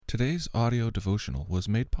Today's audio devotional was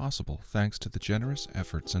made possible thanks to the generous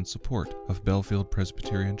efforts and support of Bellefield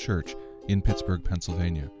Presbyterian Church in Pittsburgh,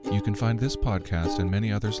 Pennsylvania. You can find this podcast and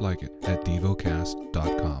many others like it at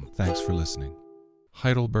Devocast.com. Thanks for listening.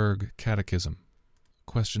 Heidelberg Catechism.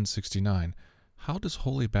 Question 69. How does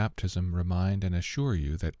holy baptism remind and assure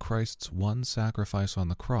you that Christ's one sacrifice on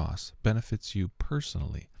the cross benefits you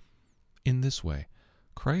personally? In this way,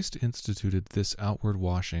 Christ instituted this outward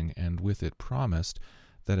washing and with it promised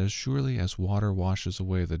that as surely as water washes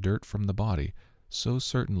away the dirt from the body, so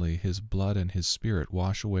certainly his blood and his Spirit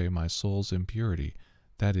wash away my soul's impurity,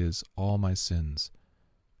 that is, all my sins.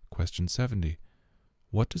 Question 70.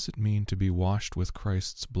 What does it mean to be washed with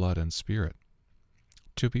Christ's blood and Spirit?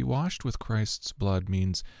 To be washed with Christ's blood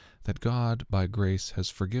means that God, by grace,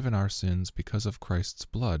 has forgiven our sins because of Christ's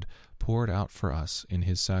blood poured out for us in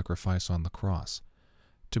his sacrifice on the cross.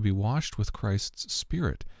 To be washed with Christ's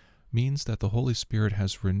Spirit means that the Holy Spirit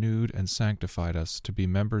has renewed and sanctified us to be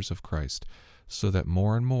members of Christ, so that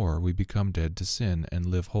more and more we become dead to sin and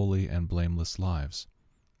live holy and blameless lives.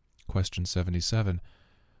 Question 77.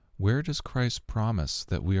 Where does Christ promise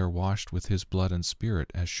that we are washed with his blood and Spirit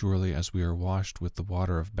as surely as we are washed with the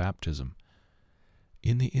water of baptism?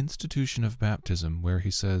 In the institution of baptism, where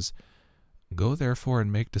he says, "Go therefore and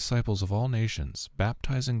make disciples of all nations,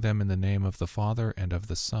 baptizing them in the name of the Father and of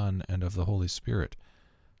the Son and of the Holy Spirit,"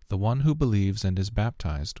 the one who believes and is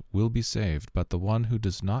baptized will be saved, but the one who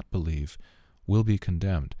does not believe will be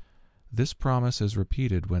condemned. This promise is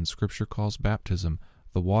repeated when Scripture calls baptism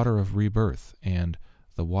the water of rebirth and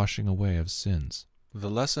the washing away of sins. The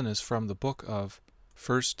lesson is from the book of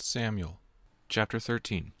 1 Samuel, chapter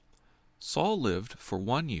 13. Saul lived for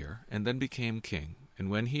 1 year and then became king, and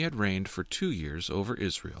when he had reigned for 2 years over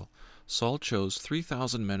Israel, Saul chose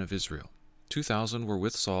 3,000 men of Israel. 2,000 were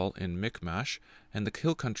with Saul in Michmash and the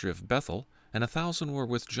hill country of Bethel, and 1,000 were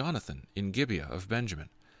with Jonathan in Gibeah of Benjamin.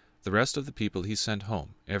 The rest of the people he sent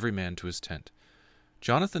home, every man to his tent.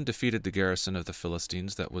 Jonathan defeated the garrison of the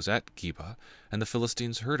Philistines that was at Gibeah, and the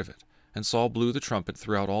Philistines heard of it. And Saul blew the trumpet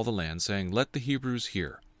throughout all the land, saying, "Let the Hebrews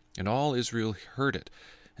hear." And all Israel heard it,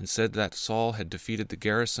 and said that Saul had defeated the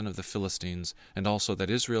garrison of the Philistines, and also that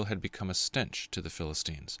Israel had become a stench to the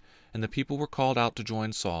Philistines. And the people were called out to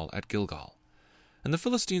join Saul at Gilgal. And the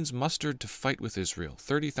Philistines mustered to fight with Israel,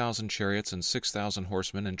 30,000 chariots and 6,000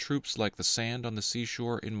 horsemen, and troops like the sand on the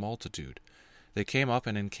seashore in multitude. They came up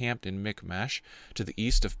and encamped in Michmash, to the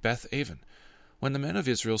east of Beth-aven. When the men of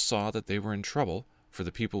Israel saw that they were in trouble, for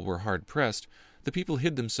the people were hard pressed, the people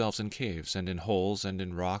hid themselves in caves, and in holes, and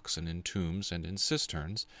in rocks, and in tombs, and in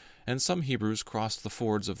cisterns, and some Hebrews crossed the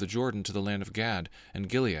fords of the Jordan to the land of Gad and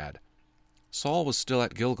Gilead. Saul was still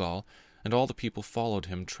at Gilgal, and all the people followed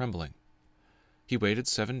him trembling. He waited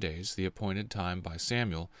 7 days, the appointed time by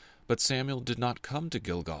Samuel, but Samuel did not come to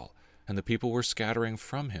Gilgal, and the people were scattering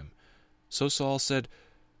from him. So Saul said,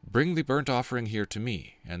 "Bring the burnt offering here to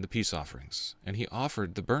me, and the peace offerings." And he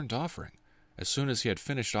offered the burnt offering. As soon as he had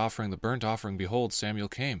finished offering the burnt offering, behold, Samuel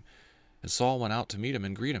came. And Saul went out to meet him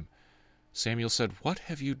and greet him. Samuel said, "What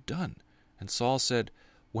have you done?" And Saul said,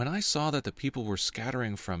 "When I saw that the people were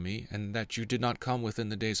scattering from me, and that you did not come within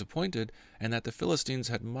the days appointed, and that the Philistines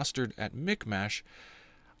had mustered at Michmash,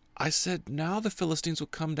 I said, now the Philistines will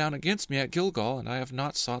come down against me at Gilgal, and I have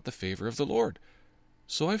not sought the favor of the Lord.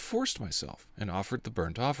 So I forced myself, and offered the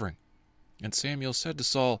burnt offering." And Samuel said to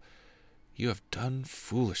Saul, "You have done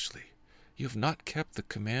foolishly. You have not kept the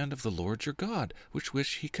command of the Lord your God, which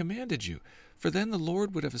he commanded you. For then the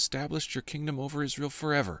Lord would have established your kingdom over Israel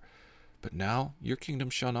forever. But now your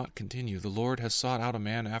kingdom shall not continue. The Lord has sought out a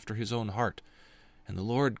man after his own heart, and the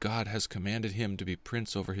Lord God has commanded him to be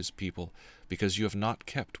prince over his people, because you have not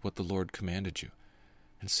kept what the Lord commanded you."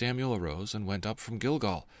 And Samuel arose and went up from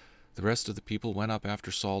Gilgal. The rest of the people went up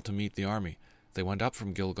after Saul to meet the army. They went up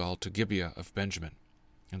from Gilgal to Gibeah of Benjamin.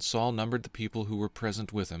 And Saul numbered the people who were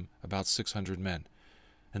present with him, about 600 men.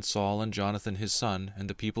 And Saul and Jonathan his son, and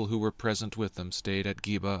the people who were present with them, stayed at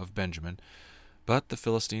Gibeah of Benjamin. But the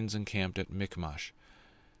Philistines encamped at Michmash.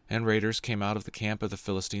 And raiders came out of the camp of the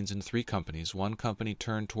Philistines in 3 companies. One company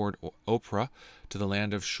turned toward Ophrah, to the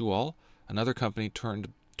land of Shual. Another company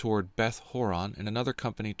turned toward Beth-horon, and another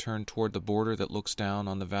company turned toward the border that looks down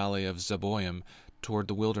on the valley of Zeboim, toward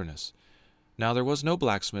the wilderness. Now there was no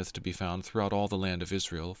blacksmith to be found throughout all the land of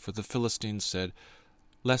Israel, for the Philistines said,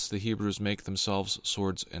 "Lest the Hebrews make themselves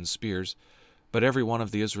swords and spears." But every one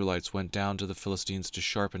of the Israelites went down to the Philistines to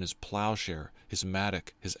sharpen his plowshare, his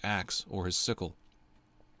mattock, his axe, or his sickle.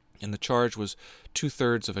 And the charge was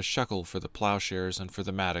 2/3 of a shekel for the plowshares and for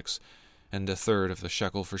the mattocks, and 1/3 of the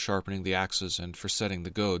shekel for sharpening the axes and for setting the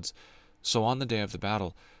goads. So on the day of the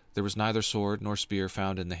battle, There was neither sword nor spear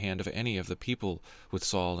found in the hand of any of the people with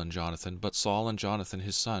Saul and Jonathan, but Saul and Jonathan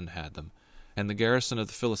his son had them. And the garrison of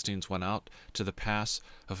the Philistines went out to the pass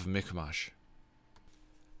of Michmash.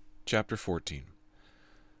 Chapter 14.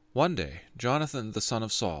 One day Jonathan the son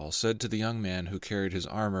of Saul said to the young man who carried his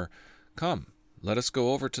armor, "Come, let us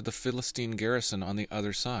go over to the Philistine garrison on the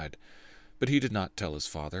other side." But he did not tell his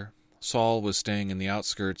father. Saul was staying in the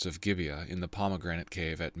outskirts of Gibeah in the pomegranate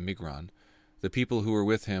cave at Migron. The people who were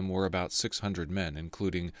with him were about 600 men,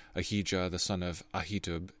 including Ahijah the son of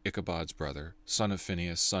Ahitub, Ichabod's brother, son of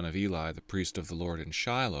Phinehas, son of Eli, the priest of the Lord in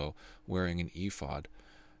Shiloh, wearing an ephod.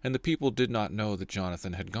 And the people did not know that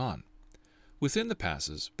Jonathan had gone. Within the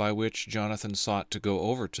passes by which Jonathan sought to go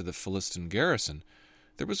over to the Philistine garrison,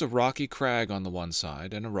 there was a rocky crag on the one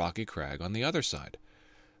side and a rocky crag on the other side.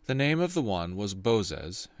 The name of the one was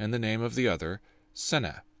Bozez, and the name of the other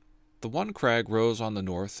Seneh. The one crag rose on the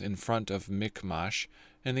north in front of Michmash,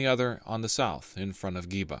 and the other on the south in front of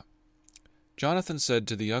Geba. Jonathan said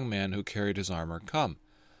to the young man who carried his armor, "Come,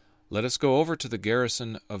 let us go over to the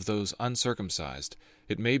garrison of those uncircumcised.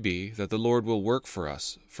 It may be that the Lord will work for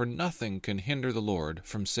us, for nothing can hinder the Lord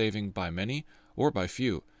from saving by many or by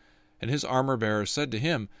few." And his armor-bearer said to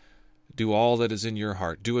him, "Do all that is in your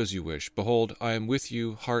heart, do as you wish. Behold, I am with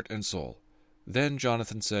you, heart and soul." Then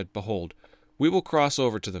Jonathan said, "Behold, we will cross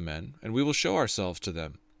over to the men, and we will show ourselves to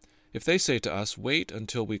them. If they say to us, 'Wait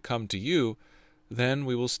until we come to you,' then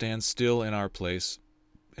we will stand still in our place,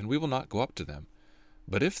 and we will not go up to them.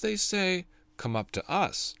 But if they say, 'Come up to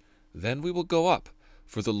us,' then we will go up,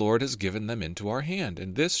 for the Lord has given them into our hand,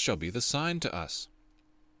 and this shall be the sign to us."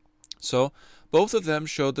 So both of them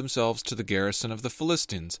showed themselves to the garrison of the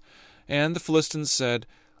Philistines, and the Philistines said,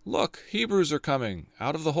 "Look, Hebrews are coming,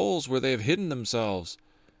 out of the holes where they have hidden themselves."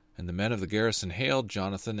 And the men of the garrison hailed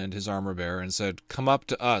Jonathan and his armor-bearer, and said, "Come up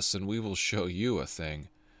to us, and we will show you a thing."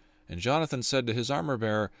 And Jonathan said to his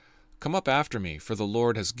armor-bearer, "Come up after me, for the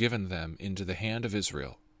Lord has given them into the hand of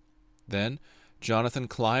Israel." Then Jonathan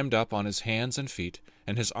climbed up on his hands and feet,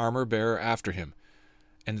 and his armor-bearer after him.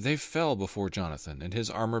 And they fell before Jonathan, and his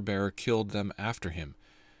armor-bearer killed them after him.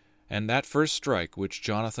 And that first strike which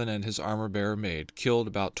Jonathan and his armor-bearer made killed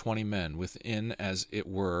about 20 men within as it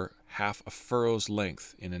were half a furrow's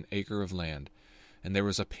length in an acre of land. And there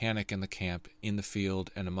was a panic in the camp, in the field,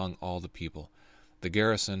 and among all the people. The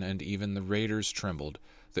garrison and even the raiders trembled.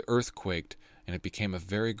 The earth quaked, and it became a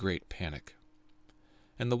very great panic.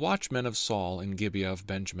 And the watchmen of Saul in Gibeah of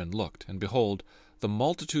Benjamin looked, and behold, the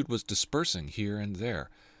multitude was dispersing here and there.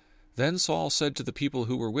 Then Saul said to the people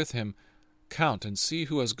who were with him, "Count and see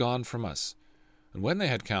who has gone from us." And when they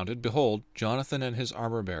had counted, behold, Jonathan and his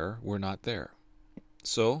armor-bearer were not there.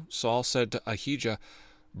 So Saul said to Ahijah,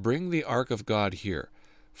 "Bring the ark of God here,"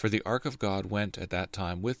 for the ark of God went at that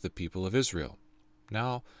time with the people of Israel.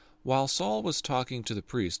 Now, while Saul was talking to the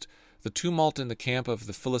priest, the tumult in the camp of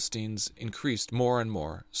the Philistines increased more and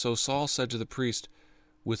more. So Saul said to the priest,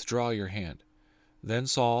 "Withdraw your hand." Then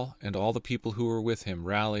Saul and all the people who were with him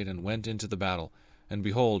rallied and went into the battle. And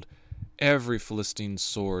behold, every Philistine's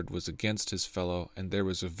sword was against his fellow, and there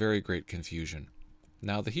was a very great confusion.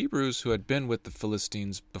 Now the Hebrews who had been with the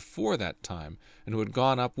Philistines before that time, and who had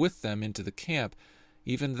gone up with them into the camp,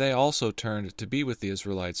 even they also turned to be with the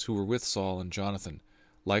Israelites who were with Saul and Jonathan.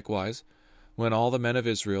 Likewise, when all the men of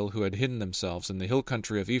Israel who had hidden themselves in the hill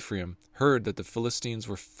country of Ephraim heard that the Philistines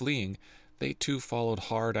were fleeing, they too followed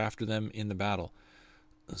hard after them in the battle.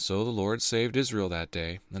 So the Lord saved Israel that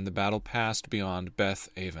day, and the battle passed beyond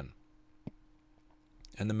Beth-aven.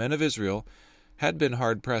 And the men of Israel had been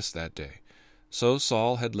hard-pressed that day. So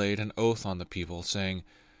Saul had laid an oath on the people, saying,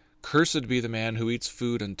 "Cursed be the man who eats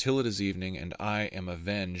food until it is evening, and I am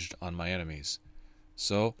avenged on my enemies."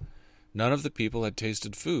 So none of the people had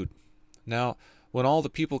tasted food. Now when all the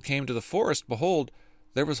people came to the forest, behold,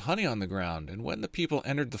 there was honey on the ground. And when the people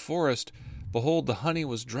entered the forest, behold, the honey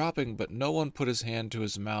was dropping, but no one put his hand to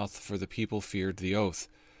his mouth, for the people feared the oath.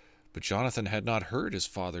 But Jonathan had not heard his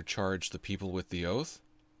father charge the people with the oath.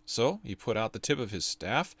 So he put out the tip of his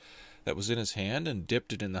staff that was in his hand, and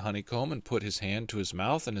dipped it in the honeycomb, and put his hand to his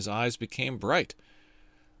mouth, and his eyes became bright.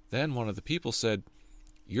 Then one of the people said,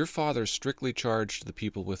 "Your father strictly charged the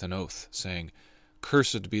people with an oath, saying,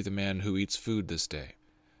 'Cursed be the man who eats food this day.'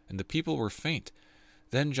 And the people were faint.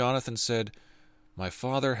 Then Jonathan said, 'My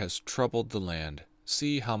father has troubled the land.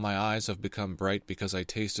 See how my eyes have become bright because I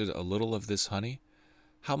tasted a little of this honey.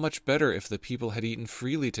 How much better if the people had eaten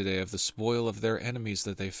freely today of the spoil of their enemies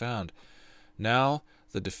that they found. Now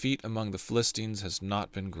the defeat among the Philistines has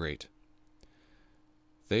not been great.'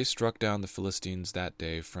 They struck down the Philistines that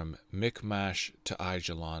day from Michmash to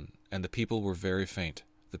Aijalon, and the people were very faint.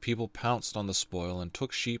 the people pounced on the spoil, and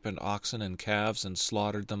took sheep and oxen and calves, and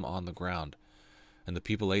slaughtered them on the ground. And the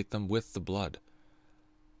people ate them with the blood.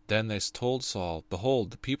 Then they told Saul,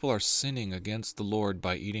 Behold, the people are sinning against the Lord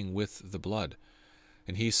by eating with the blood.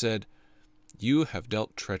 And he said, You have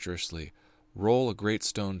dealt treacherously. Roll a great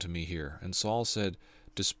stone to me here. And Saul said,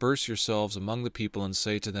 Disperse yourselves among the people, and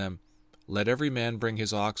say to them, Let every man bring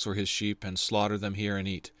his ox or his sheep, and slaughter them here and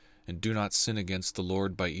eat, and do not sin against the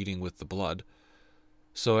Lord by eating with the blood.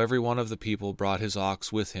 So every one of the people brought his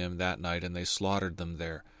ox with him that night, and they slaughtered them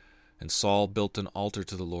there. And Saul built an altar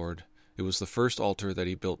to the Lord. It was the first altar that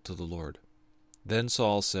he built to the Lord. Then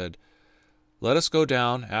Saul said, Let us go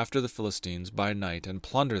down after the Philistines by night, and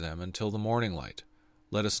plunder them until the morning light.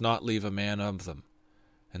 Let us not leave a man of them.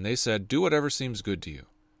 And they said, Do whatever seems good to you.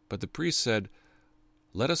 But the priest said,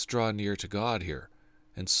 Let us draw near to God here.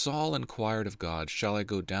 And Saul inquired of God, Shall I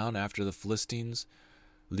go down after the Philistines?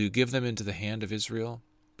 Will you give them into the hand of Israel?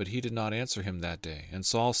 But he did not answer him that day. And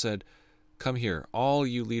Saul said, Come here, all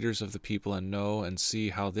you leaders of the people, and know and see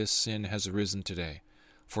how this sin has arisen today.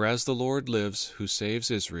 For as the Lord lives, who saves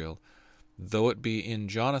Israel, though it be in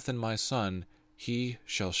Jonathan my son, he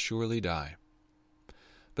shall surely die.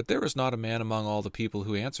 But there was not a man among all the people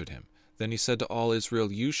who answered him. Then he said to all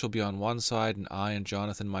Israel, You shall be on one side, and I and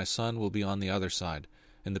Jonathan my son will be on the other side.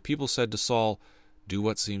 And the people said to Saul, Do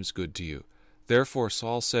what seems good to you. Therefore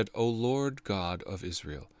Saul said, O Lord God of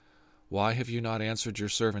Israel, why have you not answered your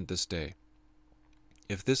servant this day?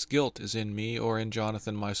 If this guilt is in me or in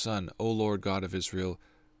Jonathan my son, O Lord God of Israel,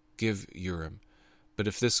 give Urim. But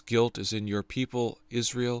if this guilt is in your people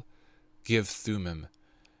Israel, give Thummim.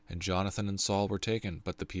 And Jonathan and Saul were taken,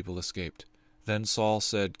 but the people escaped. Then Saul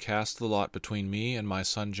said, Cast the lot between me and my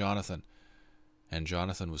son Jonathan. And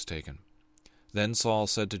Jonathan was taken. Then Saul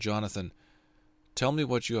said to Jonathan, Tell me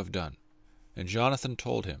what you have done. And Jonathan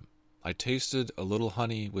told him, I tasted a little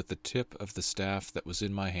honey with the tip of the staff that was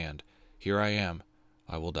in my hand. Here I am.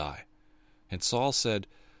 I will die. And Saul said,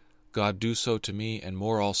 God do so to me, and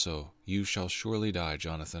more also. You shall surely die,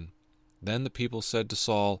 Jonathan. Then the people said to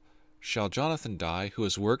Saul, Shall Jonathan die, who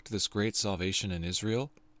has worked this great salvation in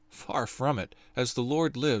Israel? Far from it. As the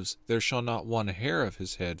Lord lives, there shall not one hair of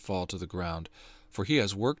his head fall to the ground, for he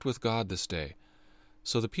has worked with God this day.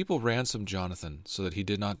 So the people ransomed Jonathan, so that he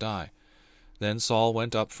did not die. Then Saul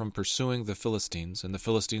went up from pursuing the Philistines, and the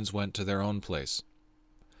Philistines went to their own place.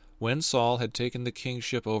 When Saul had taken the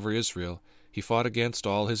kingship over Israel, he fought against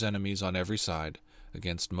all his enemies on every side,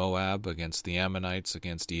 against Moab, against the Ammonites,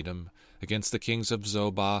 against Edom, against the kings of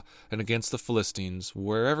Zobah, and against the Philistines.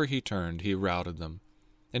 Wherever he turned, he routed them.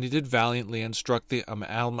 And he did valiantly, and struck the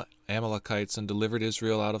Amalekites, and delivered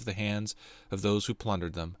Israel out of the hands of those who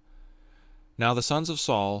plundered them. Now the sons of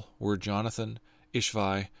Saul were Jonathan,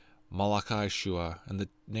 Ishvi, Malchi-Shua, and the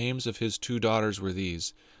names of his 2 daughters were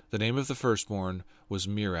these. The name of the firstborn was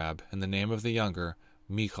Merab, and the name of the younger,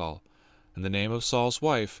 Michal. And the name of Saul's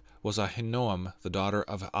wife was Ahinoam, the daughter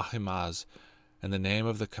of Ahimaaz. And the name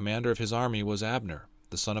of the commander of his army was Abner,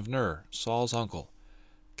 the son of Ner, Saul's uncle.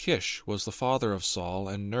 Kish was the father of Saul,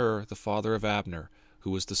 and Ner the father of Abner,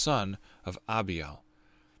 who was the son of Abiel.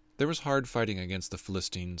 There was hard fighting against the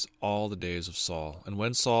Philistines all the days of Saul, and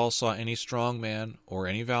when Saul saw any strong man or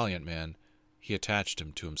any valiant man, he attached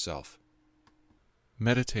him to himself.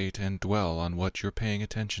 Meditate and dwell on what you're paying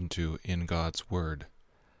attention to in God's Word.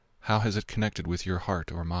 How has it connected with your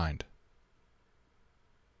heart or mind?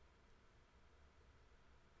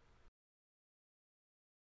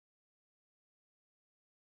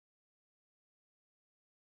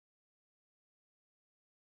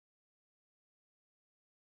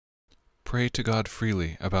 Pray to God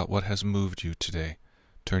freely about what has moved you today.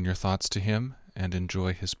 Turn your thoughts to Him and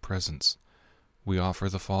enjoy His presence. We offer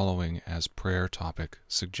the following as prayer topic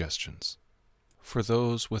suggestions. For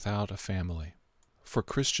those without a family. For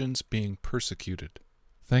Christians being persecuted.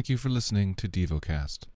 Thank you for listening to Devocast.